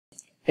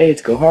Hey,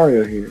 it's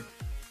Gohario here,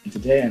 and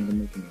today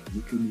I'm making a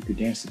mediocre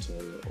dance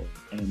tutorial or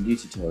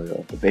MMD tutorial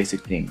of the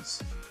basic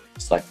things.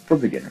 It's like for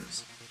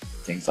beginners.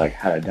 Things like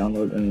how to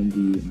download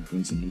MMD and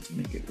things you need to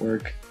make it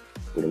work,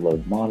 where to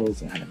load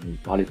models and how to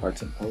move body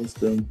parts and post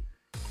them,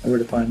 and where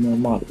to find more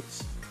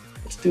models.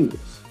 Let's do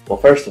this. Well,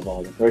 first of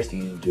all, the first thing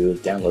you need to do is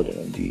download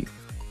MMD.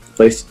 The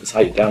place the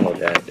site you download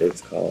that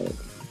is called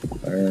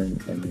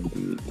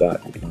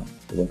learnmmd.com.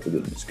 The link will be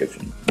in the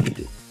description.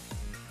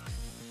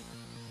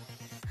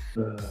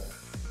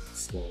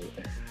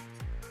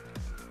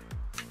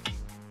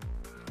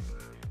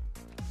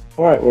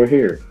 Alright, we're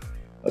here.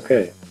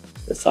 Okay,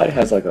 the site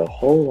has like a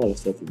whole lot of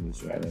stuff you can use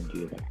for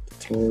MMD, like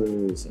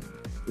tutorials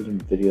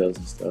and videos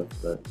and stuff,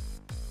 but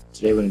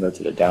today we're going to go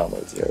to the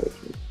downloads area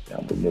to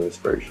download the newest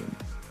version.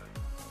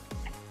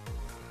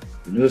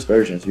 The newest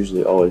version is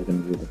usually always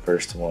going to be the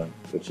first one,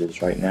 which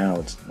is right now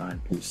it's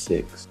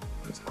 9.6.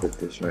 Let's click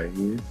this right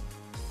here.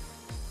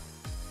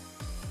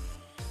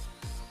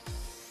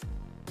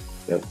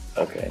 Yep,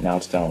 okay, now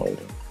it's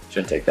downloading.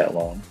 Shouldn't take that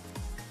long.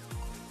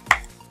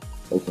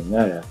 Open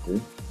that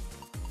after.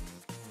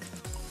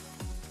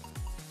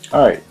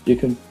 Alright, you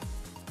can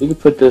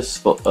put this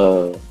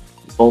folder,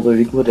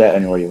 you can put that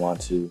anywhere you want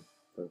to.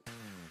 For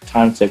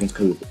time seconds,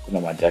 could put it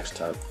on my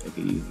desktop, make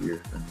it easier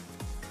for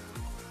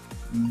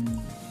me.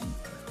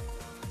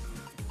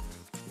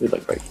 Maybe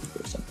like right here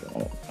or something, I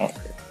don't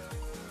care.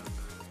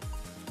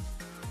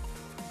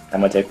 That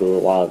might take a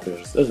little while,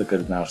 because there's a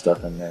good amount of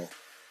stuff in there.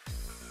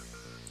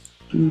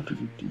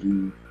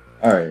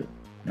 Alright,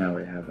 now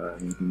we have our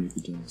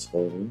mediocre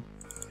folder.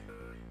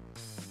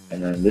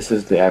 And then this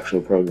is the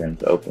actual program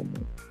to open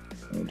it.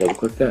 And double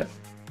click that.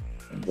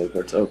 And wait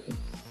for it to open.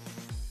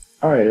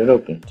 Alright, it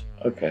opened.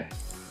 Okay.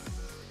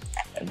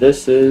 And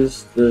this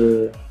is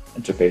the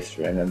interface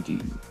for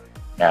MMD.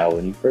 Now,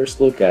 when you first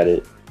look at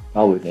it, you're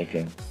probably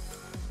thinking,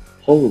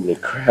 holy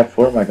crap,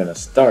 where am I going to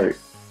start?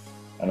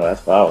 I know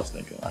that's what I was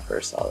thinking when I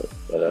first saw it.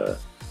 But,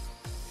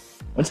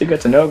 once you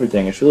get to know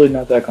everything, it's really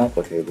not that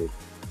complicated.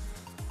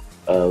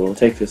 We'll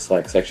take this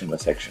like section by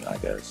section, I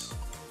guess.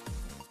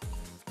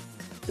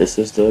 This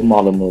is the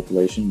model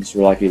manipulation. This is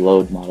where like you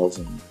load models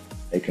and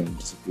they can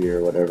disappear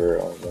or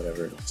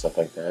whatever, stuff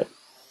like that.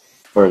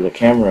 For the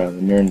camera,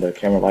 when you're in the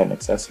camera light and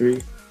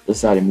accessory, this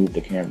is how you move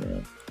the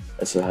camera.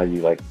 This is how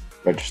you like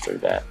register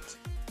that.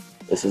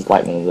 This is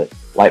light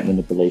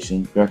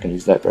manipulation. You're not gonna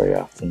use that very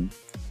often,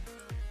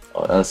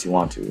 unless you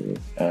want to.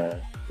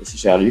 This is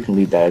shadow. You can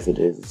leave that as it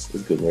is. It's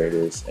good where it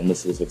is. And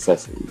this is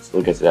accessories.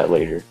 We'll get to that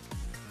later.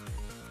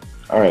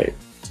 Alright,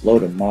 to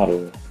load a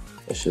model,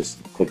 let's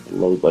just click the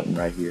load button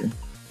right here.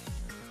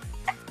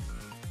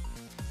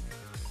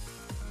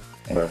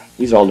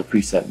 These are all the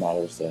preset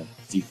models, the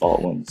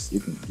default ones. You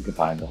can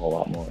find a whole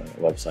lot more on the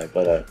website,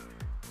 but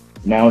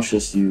now let's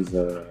just use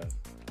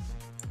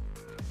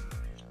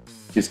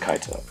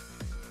Kaito.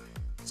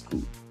 It's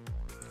cool.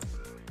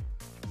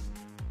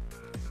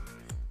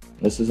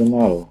 This is a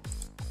model.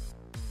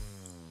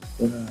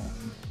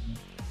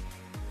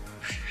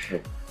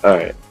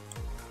 Alright,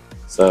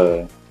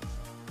 so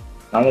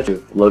now that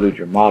you've loaded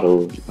your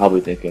model, you're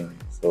probably thinking,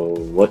 so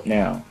what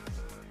now?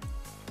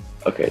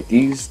 Okay,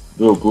 these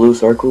little blue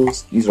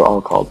circles, these are all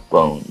called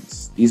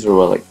bones. These are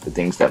like the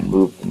things that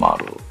move the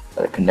model,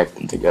 that connect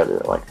them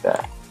together like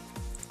that.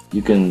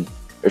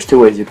 There's two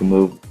ways you can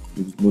move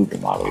your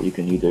model. You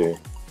can either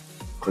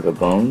click a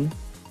bone,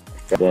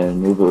 then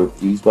move it with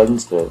these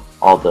buttons,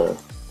 all the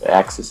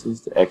axes,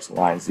 the X,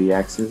 Y, and Z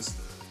axis,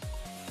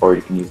 or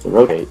you can use the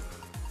rotate,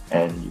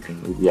 and you can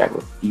move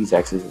with these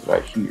axes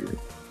right here.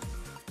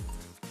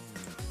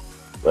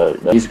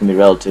 But these can be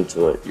relative to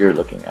what you're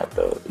looking at,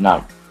 though,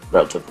 not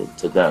relative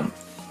to them.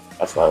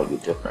 That's why it would be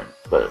different.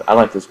 But I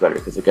like this better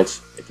because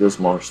it feels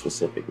more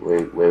specific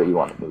where you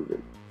want to move it.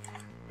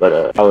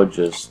 But I would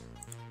just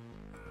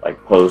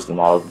like pose the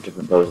models in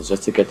different poses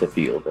just to get the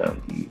feel of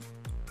them. You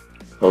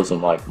pose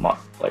them like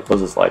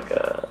poses like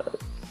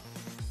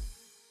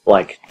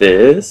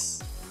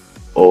this,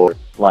 or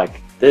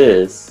like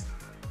this,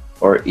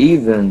 or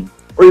even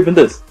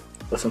this.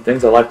 But some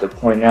things I like to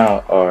point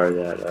out are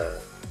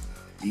that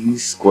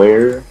these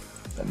square,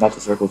 not the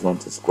circles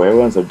ones, the square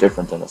ones are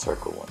different than the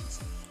circle ones.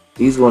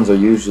 These ones are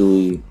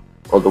usually,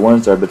 or the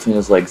ones that are between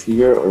his legs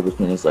here or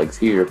between his legs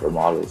here for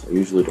models, are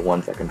usually the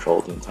ones that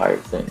control the entire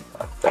thing,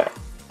 like that.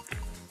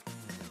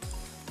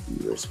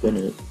 You spin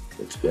it,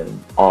 you spin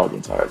all the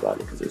entire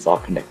body because it's all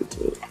connected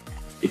to it.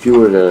 If you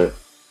were to,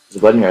 there's a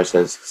button here that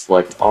says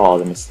select all,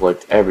 then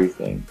select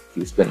everything. If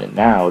you spin it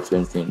now, it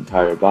spins the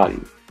entire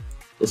body.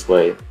 This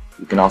way,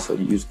 you can also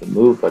use the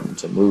move button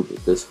to move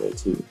it this way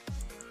too.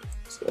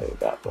 Way,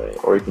 that way,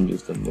 or you can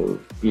use the move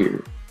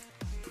here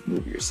to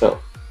move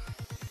yourself.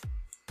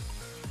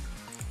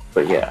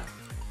 But yeah,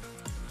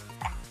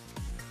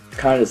 it's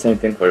kind of the same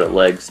thing for the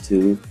legs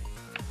too,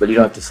 but you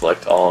don't have to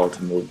select all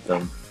to move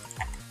them.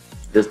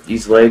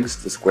 These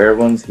legs, the square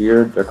ones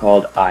here, they're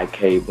called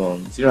IK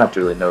bones. You don't have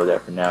to really know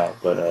that for now,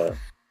 but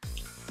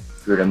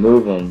if you're to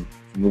move them,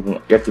 you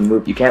have to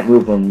move. You can't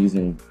move them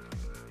using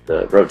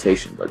the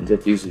rotation buttons. You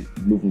have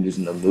to move them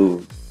using the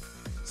move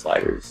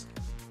sliders.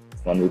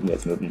 one movement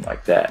that's moving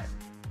like that.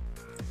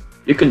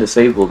 You can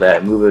disable that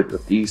and move it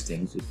with these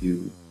things if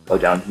you go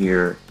down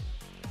here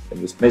and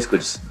just basically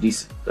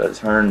just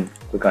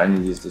click on any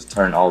of these, just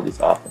turn all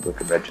these off and click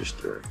a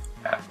register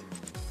after.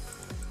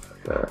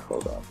 Okay,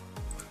 hold on.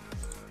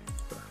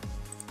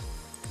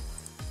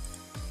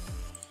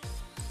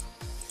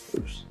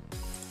 Oops.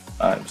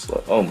 I'm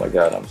slow. Oh my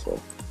god, I'm slow.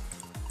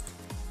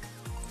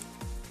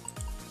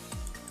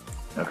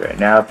 Okay,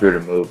 now if you were to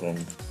move them,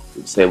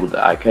 you disable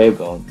the IK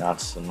bone, now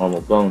it's a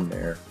normal bone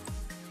there.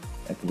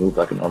 And can move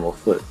like a normal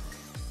foot.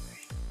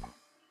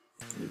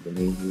 Move the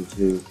knee here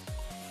too.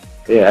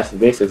 But yeah, that's the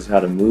basics of how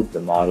to move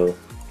the model.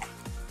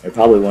 You're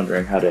probably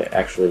wondering how to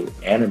actually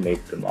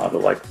animate the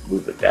model, like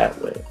move it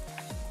that way.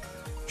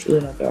 It's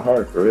really not that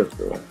hard for real,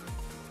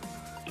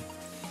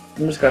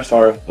 I'm just gonna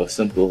start off with a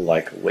simple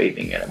like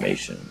waving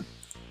animation.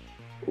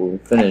 When we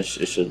finish,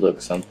 it should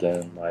look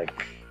something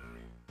like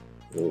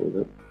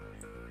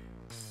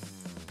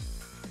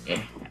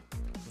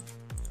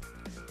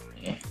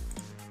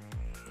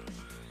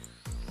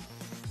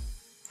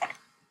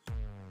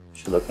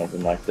should look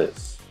something like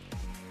this.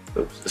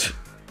 Oops.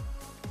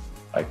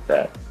 Like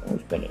that when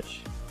we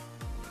finish.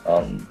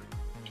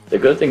 The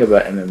good thing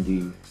about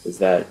MMD is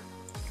that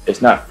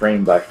it's not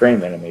frame by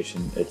frame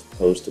animation, it's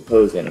pose to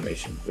pose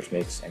animation, which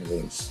makes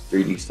animating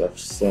 3D stuff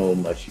so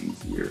much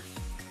easier.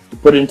 To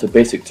put it into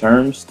basic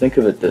terms, think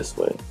of it this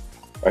way.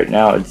 Right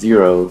now at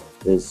 0,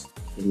 his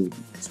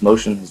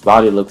motion, his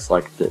body looks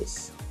like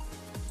this.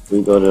 If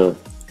we go to,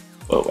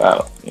 oh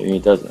wow, maybe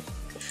it doesn't.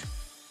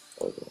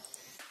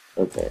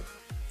 Okay.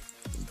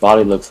 His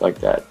body looks like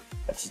that.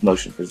 That's his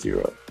motion for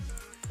 0.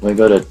 When we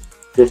go to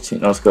 15,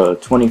 let's go to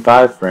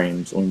 25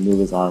 frames, and we move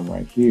his arm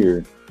right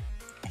here.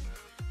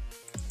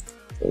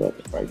 So that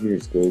right here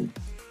is good.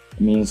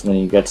 It means when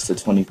he gets to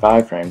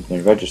 25 frames, when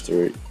you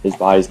register it, his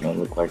body's going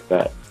to look like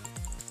that.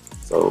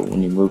 So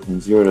when you move from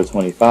 0 to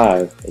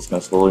 25, it's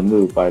going to slowly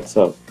move by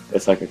itself.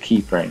 It's like a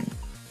keyframe.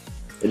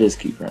 It is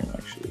keyframe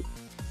actually.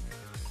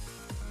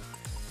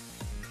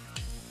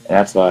 And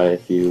that's why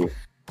if you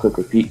click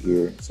repeat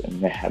here,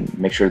 and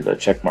make sure the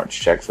check mark's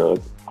checked so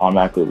it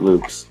automatically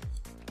loops.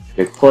 If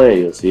you click play,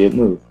 you'll see it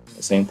move in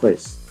the same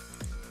place.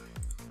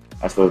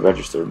 That's what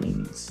register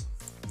means.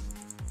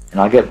 And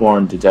I'll get more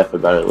into depth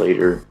about it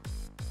later,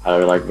 how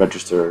to like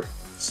register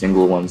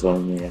single ones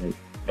only and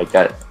make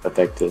that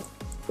effective.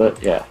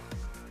 But yeah,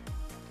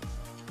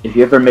 if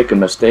you ever make a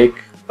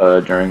mistake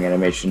during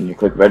animation, you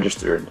click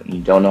register and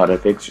you don't know how to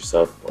fix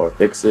yourself or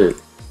fix it,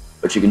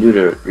 what you can do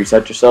to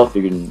reset yourself,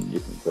 you can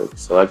click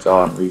select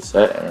all and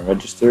reset and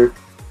register,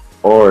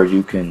 or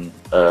you can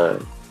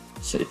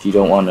if you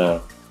don't want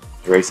to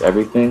erase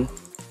everything,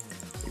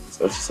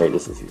 so let's just say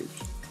this is huge.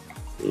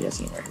 See, I've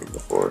seen it right here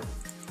before.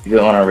 If you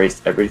don't want to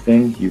erase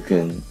everything, you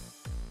can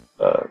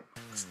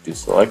do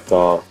select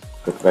all,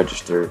 click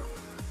register,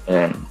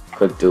 and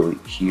click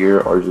delete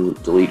here or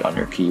delete on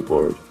your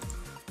keyboard.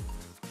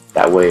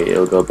 That way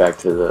it'll go back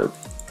to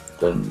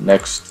the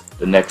next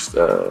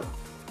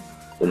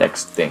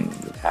thing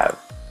you have.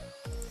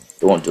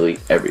 It won't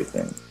delete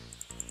everything.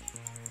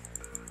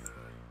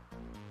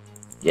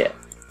 Yeah.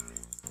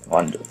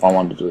 If I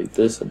wanted to delete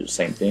this, I'll do the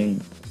same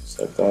thing.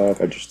 Select all,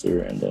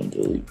 register, and then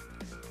delete.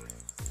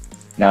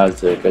 Now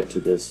to get to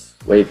this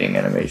waving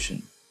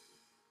animation.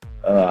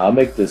 I'll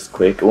make this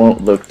quick. It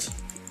won't look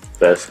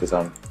best because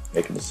I'm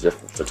making this just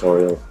for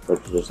tutorial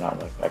purposes. It's not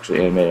like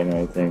actually animating or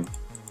anything.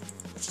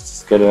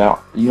 Just get it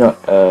out. You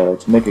know,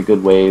 to make a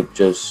good wave,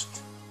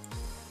 just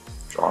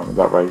draw them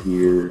about right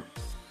here.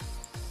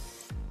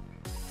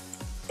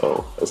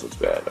 Oh, this looks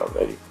bad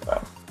already.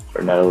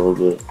 Turn that a little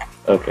bit.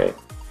 Okay.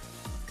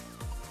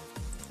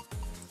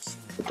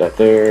 Put that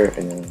there,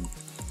 and then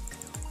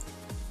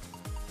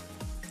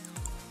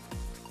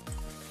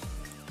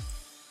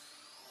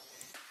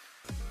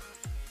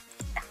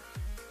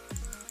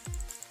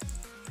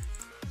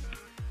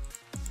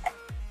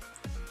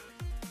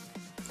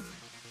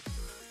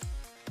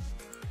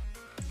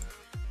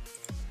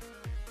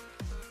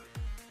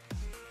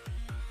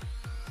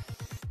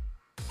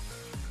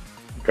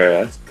okay,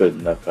 that's good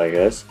enough, I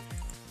guess.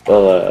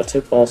 Well, a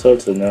tip also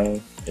to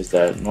know is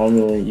that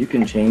normally you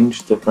can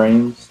change the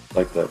frames,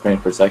 like the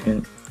frames per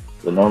second,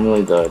 but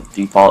normally the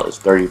default is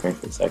 30 frames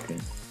per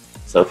second.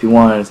 So if you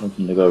wanted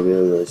something to go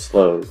really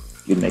slow,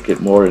 you'd make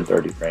it more than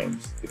 30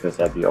 frames, because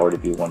that'd already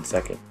be 1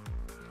 second.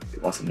 If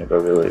you want something to go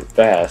really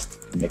fast,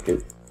 you make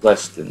it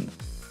less than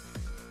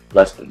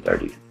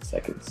 30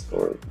 seconds,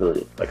 or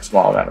really like a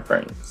small amount of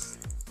frames.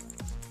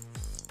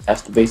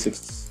 That's the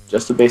basics,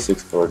 just the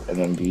basics for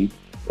MMD.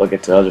 We'll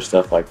get to other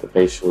stuff like the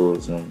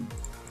facials and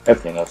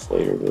everything else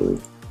later, really.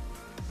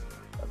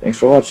 Thanks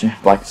for watching.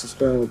 Like and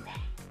subscribe.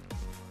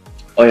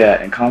 Oh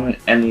yeah, and comment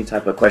any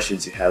type of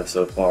questions you have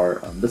so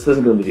far. This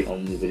isn't going to be the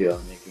only video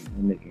I'm making.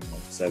 I'm making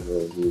like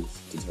several of these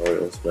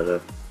tutorials,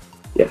 but